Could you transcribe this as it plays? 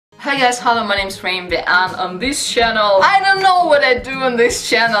Hi guys, hello, my name is fanvid, and on this channel, I don't know what I do on this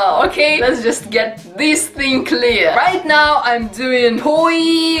channel, okay? Let's just get this thing clear. Right now, I'm doing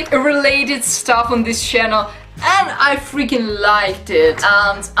POI related stuff on this channel, and I freaking liked it,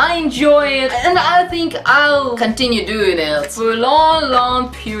 and I enjoy it, and I think I'll continue doing it for a long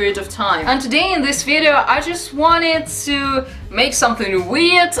period of time. And today in this video, I just wanted to make something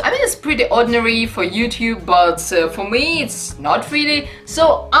weird. I mean, it's pretty ordinary for YouTube, but for me, it's not really.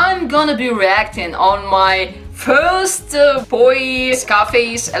 So I'm gonna be reacting on my first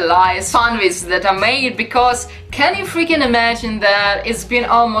POIScarface Elias fanvids that I made, because can you freaking imagine that it's been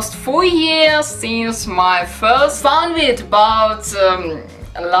almost 4 years since my first fanvid about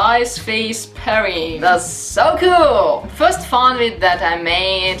Eliasface pairing. That's so cool! First fanvid that I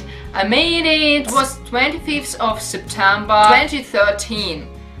made it was 25th of September 2013.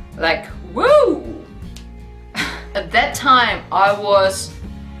 Like, woo! At that time I was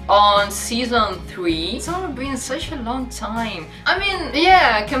on season 3. It's already been such a long time. I mean,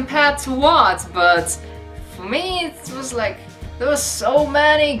 yeah, compared to what, but for me it was like there were so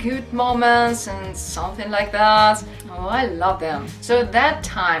many good moments and something like that. Oh, I love them. So at that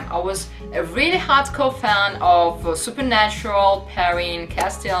time I was a really hardcore fan of Supernatural pairing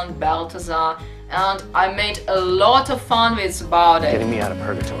Castiel and Balthazar, and I made a lot of fanvids about it. Getting me out of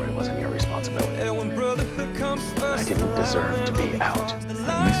purgatory wasn't your responsibility. I didn't deserve to be out.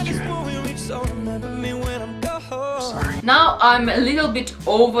 I missed you. Sorry. Now I'm a little bit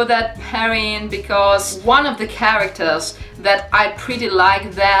over that pairing, because one of the characters that I pretty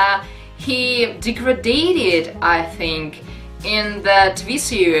like there, he degraded, I think, in the TV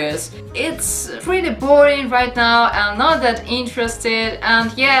series. It's pretty boring right now and not that interested,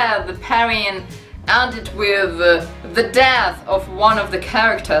 and yeah, the pairing ended with the death of one of the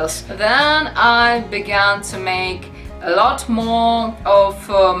characters. Then I began to make a lot more of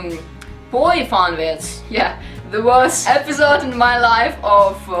POI fanvids. Yeah, there was an episode in my life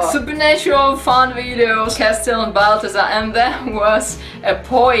of Supernatural fan videos, Castiel and Balthazar, and there was a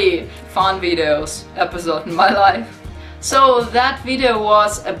POI fan videos episode in my life. So that video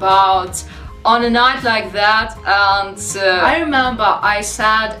was about on a night like that, and I remember I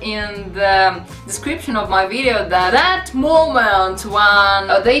said in the description of my video that that moment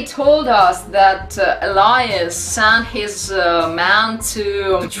when they told us that Elias sent his man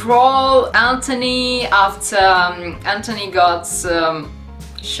to patrol Anthony after Anthony got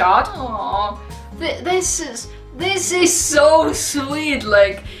shot. Aww, this is so sweet.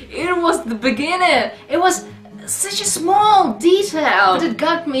 Like, it was the beginning. It was such a small detail, but it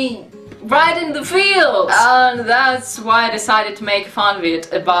got me right in the feels, and that's why I decided to make a fanvid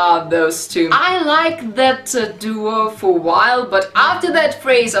about those two. I liked that duo for a while, but after that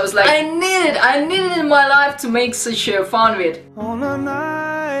phrase I was like, I need it in my life to make such a fanvid.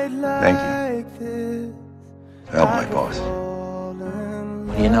 Thank you. Help my boss.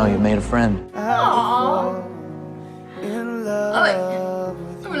 What do you know? You made a friend. Aww.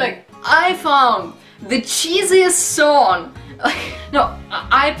 I'm like, I found the cheesiest song. No,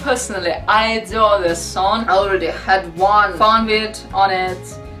 I personally, I adore this song. I already had one fanvid on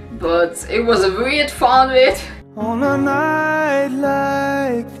it, but it was a weird fanvid. On a night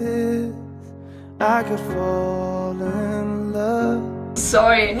like this, I could fall in love.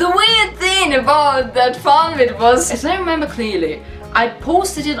 Sorry. The weird thing about that fanvid was, as I remember clearly, I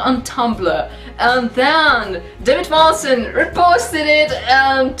posted it on Tumblr, and then David Wilson reposted it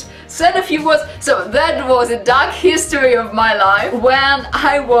and said a few words. So that was a dark history of my life when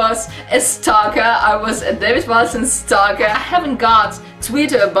I was a stalker. I was a David Wilson stalker. I haven't got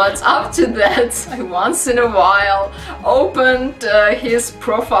Twitter, but up to that I once in a while opened his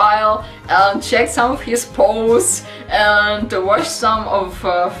profile and checked some of his posts and watched some of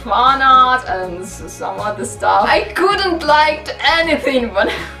fan art and some other stuff. I couldn't like anything, but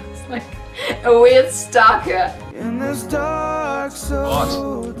I was like a weird stalker. In this dark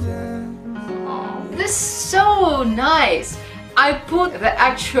so this is so nice. I put the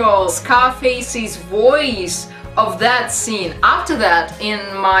actual Scarface's voice of that scene. After that, in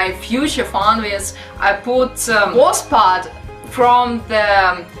my future fanvids, I put voice part from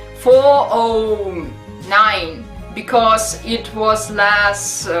the 409 because it was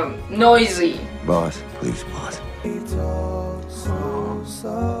less noisy. Boss, please, boss.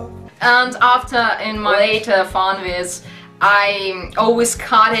 And after, in my later fanvids, I always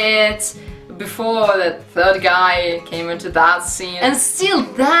cut it before the third guy came into that scene. And still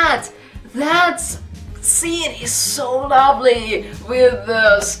that scene is so lovely, with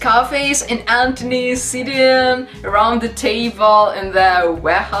Scarface and Anthony sitting around the table in the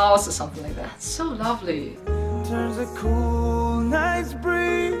warehouse or something like that. So lovely. Turns a cool, nice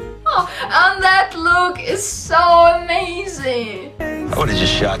breeze. And that look is so amazing. I would've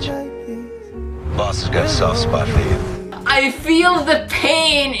just shot you. Boss has got a soft spot for you. I feel the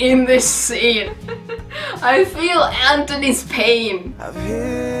pain in this scene. I feel Anthony's pain. I've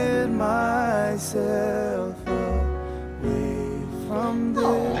hid myself away from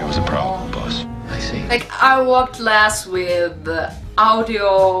There was a problem, boss. I see. Like, I worked last with the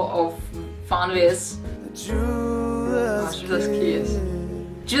audio of fanvids. Judas Kiss.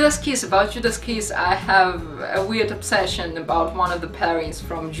 Judas Kiss. About Judas Kiss, I have a weird obsession about one of the pairings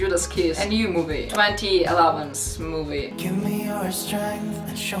from Judas Kiss, a new movie, 2011's movie. Give me your strength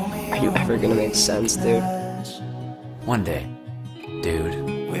and show me. Are you ever gonna make sense, dude? One day, dude.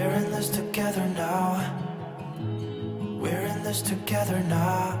 We're in this together now. We're in this together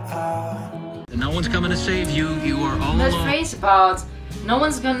now. No one's coming to save you. You are all That alone. phrase about no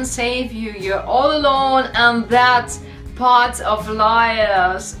one's gonna save you, you're all alone, and that part of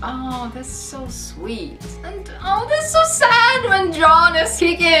Elias. Oh, that's so sweet. And oh, that's so sad when John is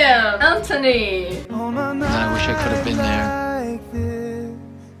kicking Anthony. I wish I could have been there.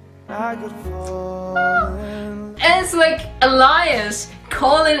 I could fall in. And it's like Elias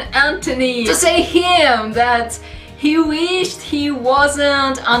calling Anthony to say him that he wished he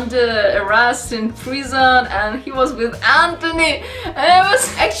wasn't under arrest in prison and he was with Anthony. And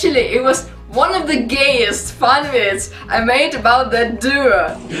it was one of the gayest fanvids I made about that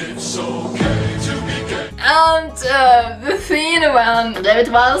duo. It's okay to be gay. And the thing when David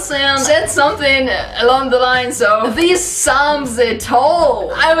Wilson said something along the lines of "This sums it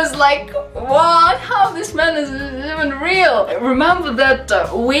all," I was like, what? How this man is even real? Remember that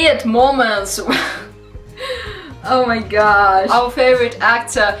weird moments. Oh my gosh. Our favorite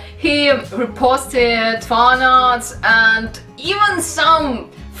actor, he reposted fan arts and even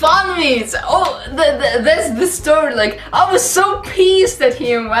some fanvids. Oh, that's the story. Like, I was so pissed at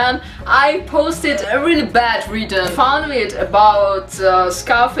him when I posted a really bad written fanvid about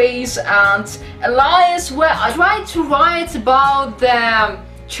Scarface and Elias, where I tried to write about the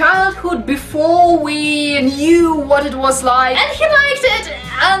childhood before we knew what it was like, and he liked it.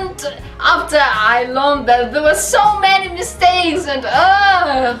 And after I learned that there were so many mistakes, and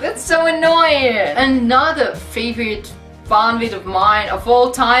that's so annoying. Another favorite fanvid of mine of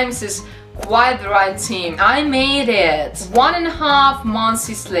all times is Quite the Right Team. I made it 1.5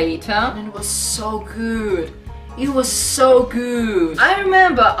 months later and it was so good. It was so good. I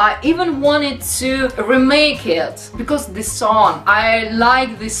remember I even wanted to remake it because this song, I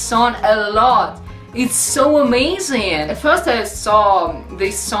like this song a lot. It's so amazing. At first I saw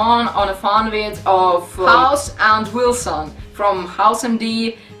this song on a fanvid of House and Wilson from House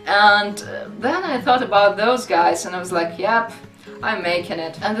MD, and then I thought about those guys and I was like, yep, I'm making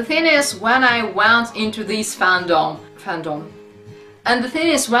it. And the thing is, when I went into this fandom,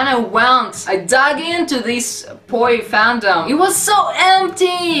 I dug into this Poi fandom, it was so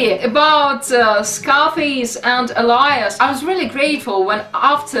empty about Scarface and Elias. I was really grateful when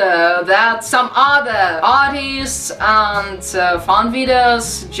after that some other artists and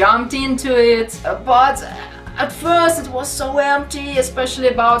fanviders jumped into it, but at first it was so empty, especially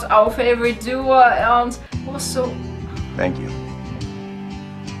about our favorite duo, and it was so... Thank you.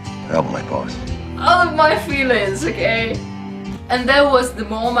 Help my boss. All of my feelings, okay? And there was the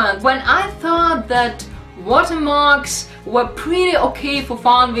moment when I thought that watermarks were pretty okay for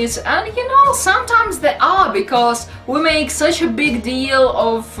fanvids, and you know, sometimes they are, because we make such a big deal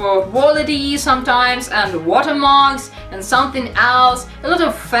of quality sometimes and watermarks and something else. A lot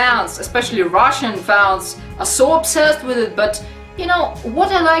of fans, especially Russian fans, are so obsessed with it, but you know,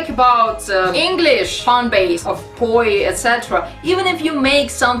 what I like about English fan base of Poi, etc., even if you make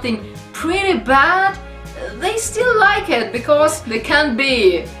something pretty bad, they still like it because there can't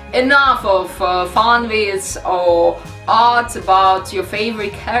be enough of fanvids or art about your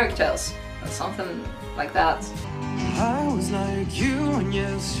favorite characters or something like that. I was like you, and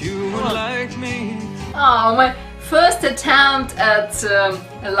yes, you were like me. Oh, my first attempt at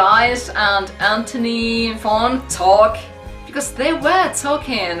Elias and Anthony phone talk, because they were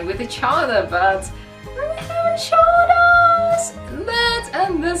talking with each other, but they haven't showed us that,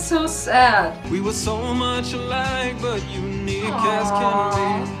 and that's so sad. We were so much alike, but unique as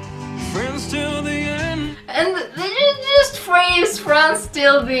can be. Friends till the end. And they just phrase friends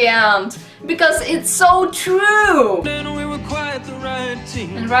till the end, because it's so true. Then we were quite the right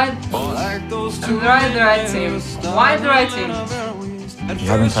team. And right, Like those two and right the right team. Why the right team? You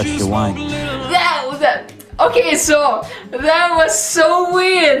haven't touched your wine. That okay, so that was so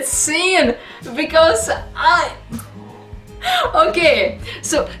weird scene, because Okay,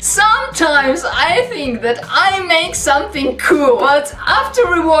 so sometimes I think that I make something cool, but after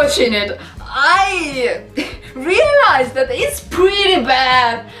rewatching it, I realized that it's pretty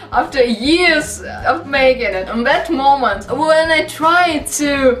bad after years of making it. In that moment, when I tried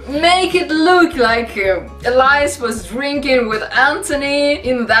to make it look like Elias was drinking with Anthony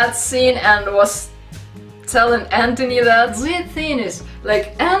in that scene and was telling Anthony that, the weird thing is,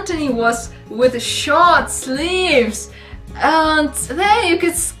 like, Anthony was with short sleeves, and there you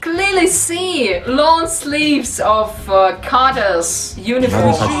could clearly see long sleeves of Carter's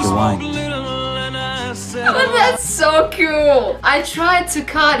uniform. But that's so cool! I tried to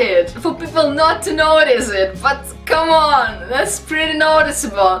cut it for people not to notice it, but come on, that's pretty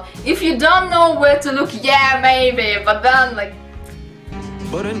noticeable. If you don't know where to look, yeah, maybe, but then, like...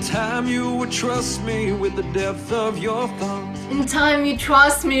 But in time you would trust me with the depth of your thoughts. In time you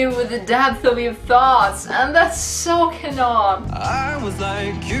trust me with the depth of your thoughts, and that's so canon. I was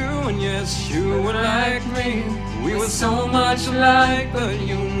like you, and yes, you were like me. We were so much alike, but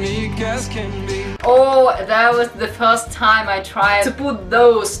unique as can be. Oh, that was the first time I tried to put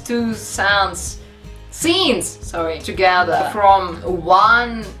those two scenes together. From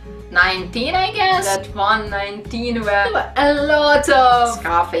 1:19, I guess. That 1:19 where a lot of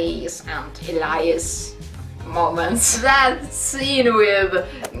Scarface and Elias moments. That scene with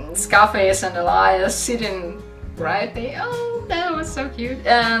Scarface and Elias sitting right there. Oh, that was so cute.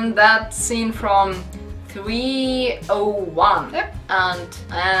 And that scene from 3:01. Yep. And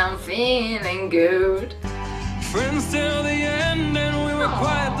I'm feeling good. Friends till the end, and we were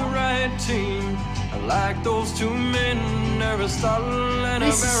quite the right team. Like those two men, Aristotle and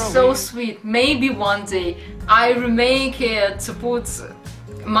This is so sweet. Maybe one day I remake it to put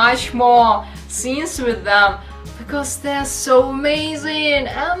much more scenes with them, because they're so amazing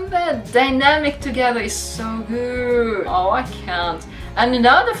and their dynamic together is so good. Oh, I can't. And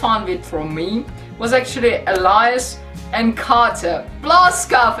another fun bit from me was actually Elias and Carter plus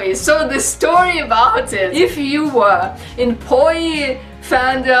Scarface. So the story about it, if you were in POI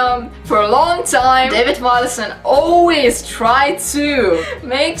fandom for a long time, David Wallison always tried to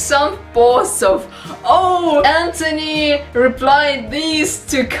make some posts of, oh, Anthony replied this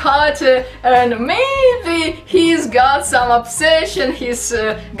to Carter and maybe he's got some obsession, he's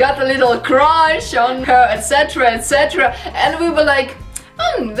got a little crush on her, etc, etc, and we were like,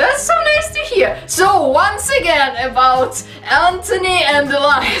 that's so nice to hear. So once again about Anthony and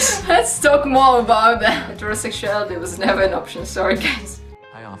Elias. Let's talk more about that. Heterosexuality was never an option, sorry guys.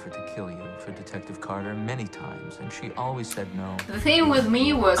 I offered to kill you for Detective Carter many times, and she always said no. The thing with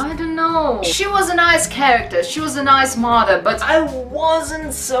me was, I don't know, she was a nice character, she was a nice mother, but I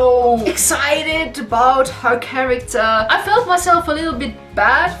wasn't so excited about her character. I felt myself a little bit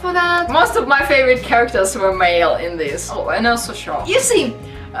bad for that. Most of my favorite characters were male in this. Oh, and also Shaw. You see,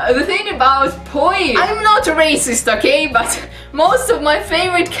 the thing about POI, I'm not a racist, okay, but most of my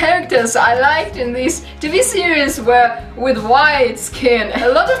favorite characters I liked in this TV series were with white skin. A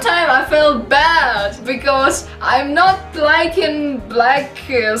lot of time I felt bad because I'm not liking black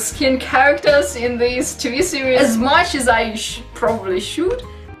skin characters in this TV series as much as I probably should.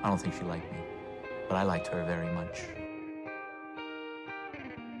 I don't think she liked me, but I liked her very much.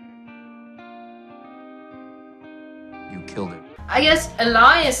 You killed her. I guess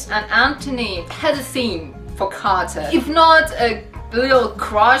Elias and Anthony had a theme for Carter. If not a little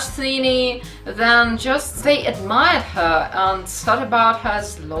crush thingy, then just they admired her and thought about her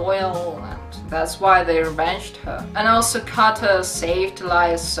as loyal, and that's why they revenged her. And also Carter saved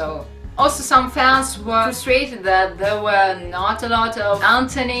Elias, so... Also some fans were frustrated that there were not a lot of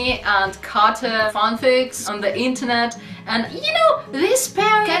Anthony and Carter fanfics on the internet, and you know, this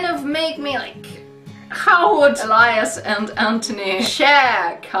pair kind of make me like... How would Elias and Anthony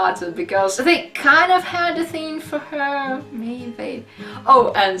share Carter? Because they kind of had a thing for her, maybe.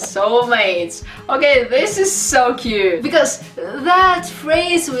 Oh, and soulmates. Okay, this is so cute. Because that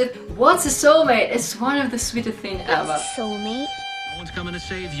phrase with what's a soulmate is one of the sweetest things ever. Soulmate? No one's coming to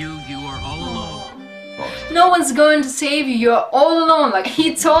save you. You are all alone. No one's going to save you. You're all alone. Like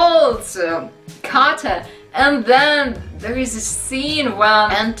he told Carter. And then there is a scene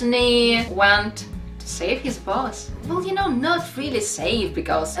when Anthony went save his boss. Well, you know, not really save,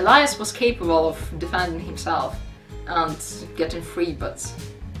 because Elias was capable of defending himself and getting free, but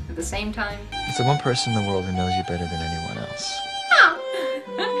at the same time... It's the one person in the world who knows you better than anyone else.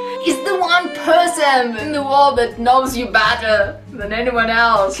 He's the one person in the world that knows you better than anyone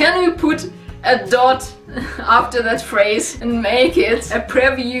else. Can we put a dot after that phrase and make it a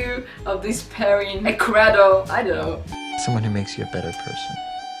preview of this pairing? A credo? I don't know. Someone who makes you a better person.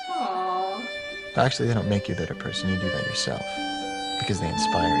 Aww. Actually, they don't make you that a person, you do that yourself. Because they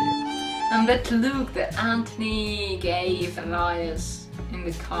inspire you. And that look that Anthony gave Elias in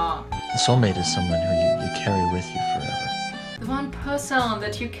the car. A soulmate is someone who you carry with you forever. The one person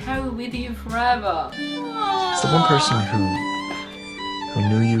that you carry with you forever. It's the one person who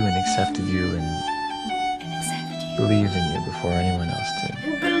knew you and accepted you and believed in you before anyone else did.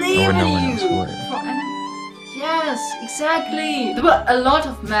 Or no one else would. Yes, exactly. There were a lot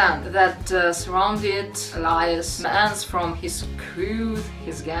of men that surrounded Elias, men from his crew,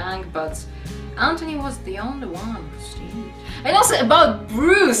 his gang, but Anthony was the only one who stayed. And also about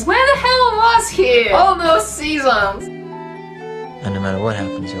Bruce, where the hell was he all those seasons? And no matter what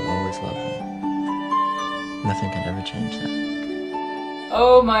happens, you'll always love him. Nothing can ever change that.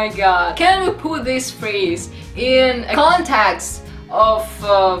 Oh my god. Can we put this phrase in a context of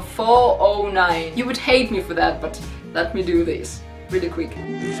 409? You would hate me for that, but let me do this really quick.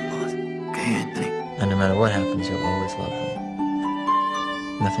 And no matter what happens, you'll always love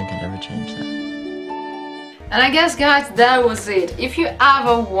him. Nothing can ever change that. And I guess, guys, that was it. If you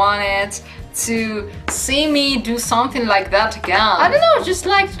ever wanted to see me do something like that again, I don't know, just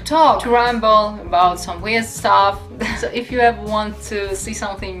like to talk, to ramble about some weird stuff. So if you ever want to see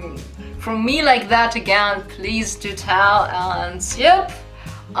something from me like that again, please do tell. And yep,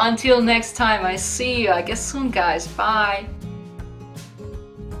 until next time, I see you, I guess soon, guys. Bye.